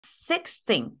Sixth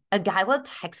thing, a guy will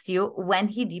text you when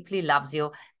he deeply loves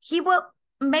you. He will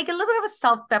make a little bit of a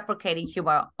self-deprecating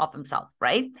humor of himself,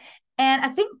 right? And I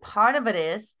think part of it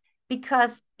is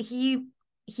because he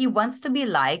wants to be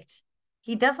liked.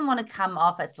 He doesn't want to come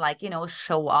off as like,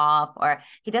 show off, or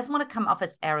he doesn't want to come off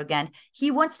as arrogant.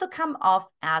 He wants to come off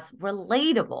as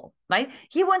relatable, right?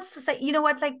 He wants to say, you know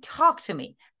what, like, talk to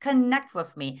me, connect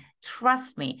with me,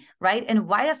 trust me, right? And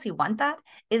why does he want that?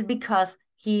 Is because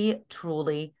he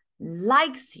truly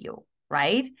likes you,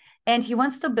 right? And he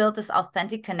wants to build this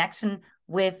authentic connection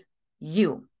with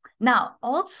you. Now,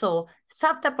 also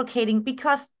self-deprecating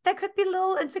because there could be a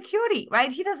little insecurity,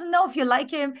 right? He doesn't know if you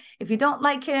like him, if you don't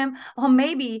like him, or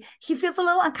maybe he feels a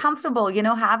little uncomfortable,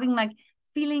 having like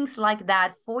feelings like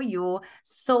that for you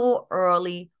so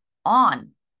early on.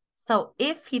 So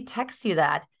if he texts you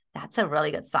that, that's a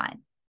really good sign.